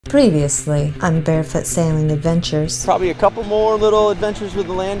Previously on Barefoot Sailing Adventures. Probably a couple more little adventures with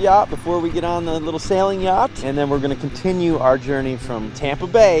the land yacht before we get on the little sailing yacht. And then we're going to continue our journey from Tampa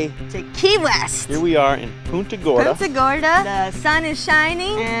Bay to Key West. Here we are in Punta Gorda. Punta Gorda. The sun is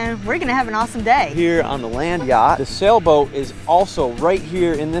shining and we're going to have an awesome day. Here on the land yacht. The sailboat is also right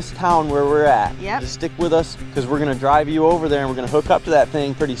here in this town where we're at. Yep. Just stick with us because we're going to drive you over there and we're going to hook up to that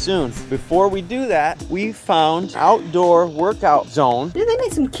thing pretty soon. Before we do that, we found outdoor workout zone. Yeah, they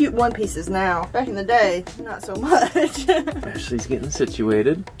make some cute one pieces now. Back in the day, not so much. Ashley's getting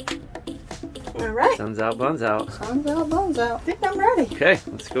situated. All right. Sun's out, buns out. Sun's out, buns out. I think I'm ready. Okay,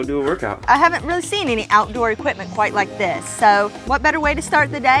 let's go do a workout. I haven't really seen any outdoor equipment quite like this. So what better way to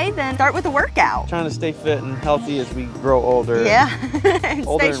start the day than start with a workout? Trying to stay fit and healthy as we grow older. Yeah, and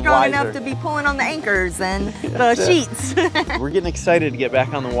older stay and strong wiser. enough to be pulling on the anchors and the sheets. We're getting excited to get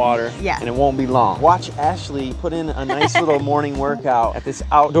back on the water. Yeah. And it won't be long. Watch Ashley put in a nice little morning workout at this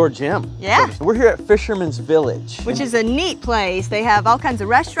outdoor gym. Yeah. We're here at Fisherman's Village. Which is a neat place. They have all kinds of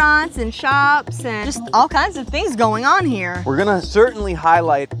restaurants and shops and just all kinds of things going on here. We're gonna certainly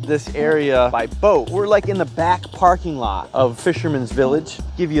highlight this area by boat. We're like in the back parking lot of Fisherman's Village.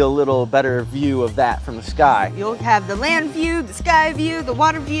 Give you a little better view of that from the sky. You'll have the land view, the sky view, the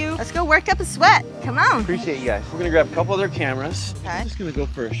water view. Let's go work up a sweat. Come on. Appreciate you guys. We're gonna grab a couple other cameras. Okay. I'm just gonna go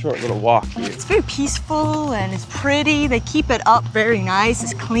for a short little walk here. It's very peaceful and it's pretty. They keep it up very nice.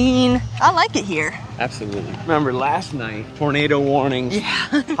 It's clean. I like it here. Absolutely. Remember last night, tornado warnings,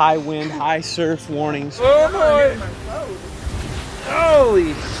 Yeah. high wind, high surf warnings. Oh boy!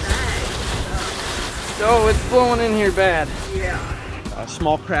 Holy! Oh, it's blowing in here bad. Yeah.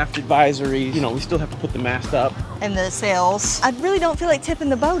 Small craft advisory. You know, we still have to put the mast up. And the sails. I really don't feel like tipping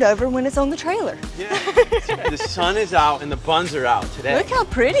the boat over when it's on the trailer. Yeah. The sun is out and the buns are out today. Look how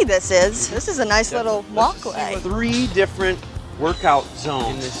pretty this is. This is a nice little walkway. 3 different workout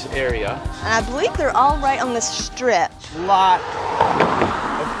zones in this area. And I believe they're all right on this strip. A lot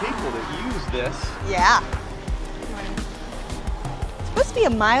of people that use this. Yeah. It's supposed to be a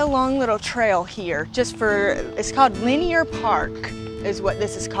mile-long little trail here, just for, it's called Linear Park, is what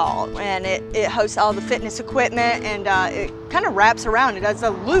this is called. And it hosts all the fitness equipment and it kind of wraps around. It does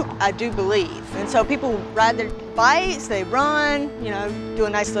a loop, I do believe. And so people ride their bikes, they run, you know, do a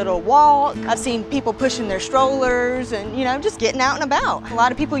nice little walk. I've seen people pushing their strollers and, you know, just getting out and about. A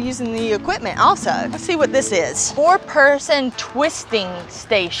lot of people using the equipment also. Let's see what this is. 4-person twisting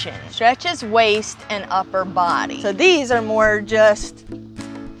station. Stretches waist and upper body. So these are more just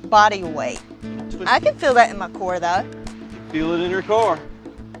body weight. I can feel that in my core though. Feel it in your core.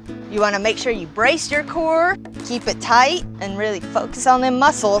 You want to make sure you brace your core, keep it tight, and really focus on them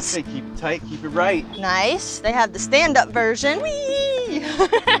muscles. Hey, keep it tight, keep it right. Nice. They have the stand-up version. Whee!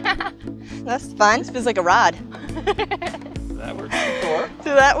 That's fun. This feels like a ride. That works the core.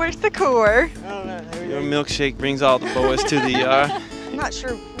 So that works the core. I don't know. Your milkshake brings all the boas to the I'm not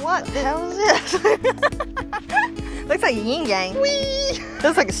sure what the hell is this. Looks like yin yang. Whee!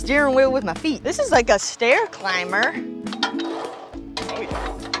 Looks like a steering wheel with my feet. This is like a stair climber. Oh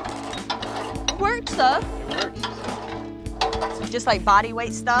yeah. Works though. It works. So just like body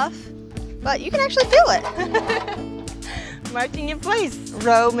weight stuff, but you can actually feel it. Marching in place.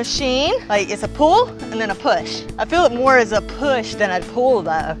 Row machine, like it's a pull and then a push. I feel it more as a push than a pull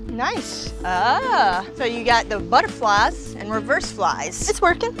though. Nice. Ah, so you got the butterflies and reverse flies. It's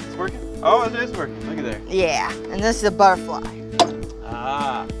working. It's working? Oh, it is working. Look at there. Yeah, and this is a butterfly.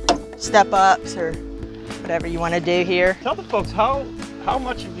 Ah. Step ups or whatever you want to do here. Tell the folks, how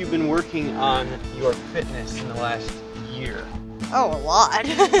much have you been working on your fitness in the last year? Oh, a lot.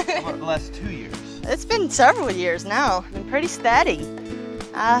 The last 2 years. It's been several years now. Been pretty steady.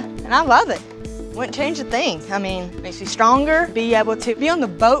 And I love it. Wouldn't change a thing. I mean, it makes me stronger, be able to be on the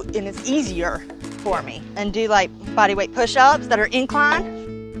boat and it's easier for me. And do like body weight push-ups that are incline.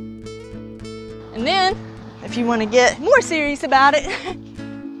 And then, if you want to get more serious about it,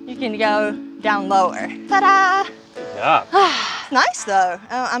 you can go down lower. Ta-da! Good job. Nice though.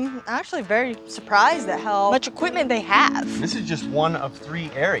 I'm actually very surprised at how much equipment they have. This is just one of 3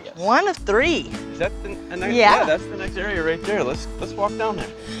 areas. 1 of 3. Is that the next? Yeah. Yeah, that's the next area right there. Let's walk down there.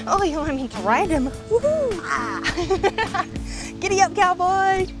 Oh, you want me to ride him? Woohoo! Ah. Giddy up,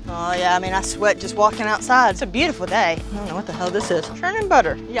 cowboy! Oh yeah, I mean, I sweat just walking outside. It's a beautiful day. I don't know what the hell this is. Churning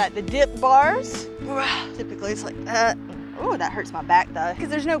butter. You got the dip bars. Typically it's like that. Oh, that hurts my back though, because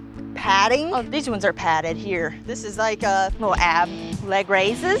there's no padding. Oh, these ones are padded here. This is like a little ab leg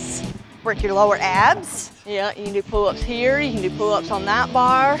raises. Work your lower abs. Yeah, you can do pull-ups here. You can do pull-ups on that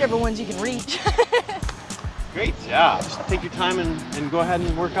bar. Whichever ones you can reach. Great job. Just take your time and go ahead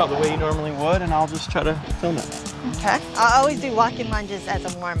and work out the way you normally would, and I'll just try to film it. Okay. I always do walking lunges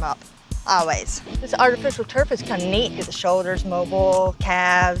as a warm-up. Always. This artificial turf is kind of neat. Get the shoulders mobile,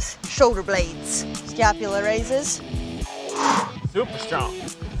 calves, shoulder blades, scapula raises. Super strong.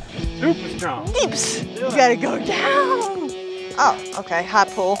 Super strong. Deeps. You gotta go down. Oh, okay. High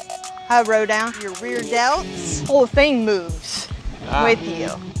pull. High row down. Your rear delts. Whole thing moves with you.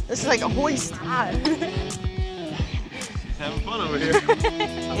 This is like a hoist. Having fun over here.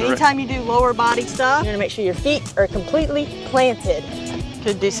 Anytime you do lower body stuff, you're gonna make sure your feet are completely planted.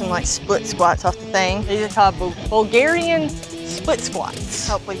 Could do some like split squats off the thing. These are called Bulgarian split squats.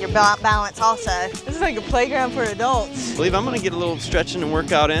 Help with your balance also. This is like a playground for adults. I believe I'm gonna get a little stretching and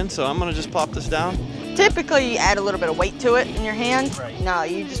workout in, so I'm gonna just pop this down. Typically you add a little bit of weight to it in your hand. Right. No,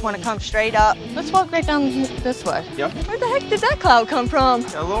 you just wanna come straight up. Let's walk back down this way. Yep. Where the heck did that cloud come from?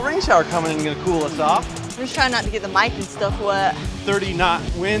 Got a little rain shower coming and gonna cool us off. I'm just trying not to get the mic and stuff wet. 30-knot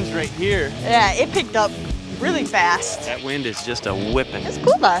winds right here. Yeah, it picked up really fast. That wind is just a whipping. It's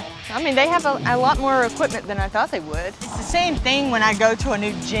cool though. I mean, they have a lot more equipment than I thought they would. It's the same thing when I go to a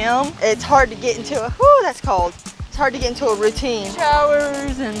new gym. It's hard to get into a, whew, that's cold. It's hard to get into a routine.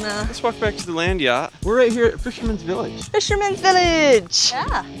 Showers and Let's walk back to the land yacht. We're right here at Fisherman's Village. Fisherman's Village.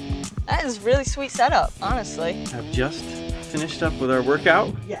 Yeah, that is really sweet setup, honestly. I've just finished up with our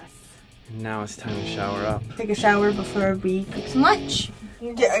workout. Yes. And now it's time to shower up. Take a shower before we cook some lunch.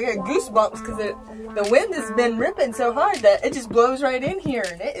 I got goosebumps because the wind has been ripping so hard that it just blows right in here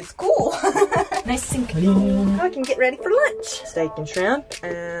and it is cool. Nice and clean. I can get ready for lunch. Steak and shrimp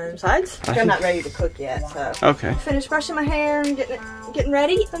and sides. I'm not ready to cook yet, so. Okay. Finished brushing my hair and getting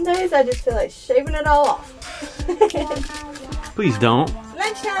ready. Some days I just feel like shaving it all off. Please don't.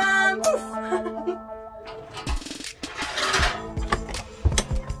 Lunchtime!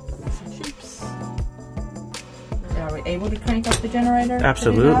 Are we able to crank up the generator?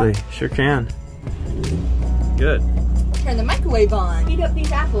 Absolutely. Sure can. Good. Turn the microwave on. Heat up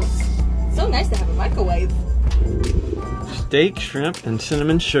these apples. So nice to have a microwave. Steak, shrimp, and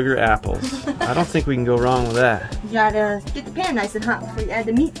cinnamon sugar apples. I don't think we can go wrong with that. You gotta get the pan nice and hot before you add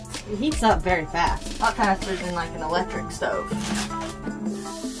the meat. It heats up very fast. Hot faster than like an electric stove.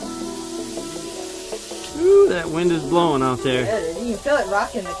 Ooh, that wind is blowing out there. Good. You can feel it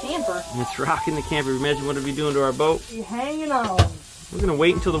rocking the camper. It's rocking the camper. Imagine what it'd be doing to our boat. You hanging on. We're gonna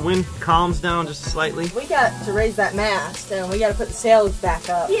wait until the wind calms down just slightly. We got to raise that mast and we got to put the sails back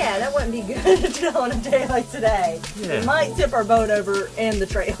up. Yeah, that wouldn't be good to do on a day like today. Yeah. It might tip our boat over and the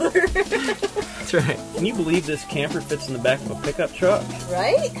trailer. That's right. Can you believe this camper fits in the back of a pickup truck?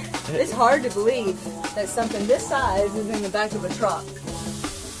 Right? It's hard to believe that something this size is in the back of a truck.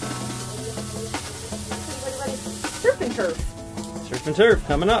 Surf and turf. Surf and turf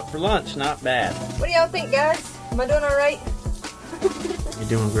coming up for lunch. Not bad. What do y'all think, guys? Am I doing all right? You're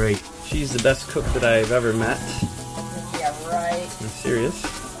doing great. She's the best cook that I've ever met. Yeah, right. I'm serious.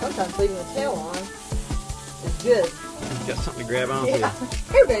 Sometimes leaving the tail on is good. You've got something to grab onto. Yeah.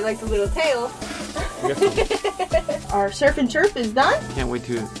 Everybody likes a little tail. Our surf and turf is done. Can't wait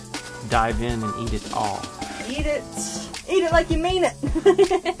to dive in and eat it all. Eat it. Eat it like you mean it.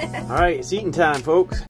 All right, it's eating time, folks.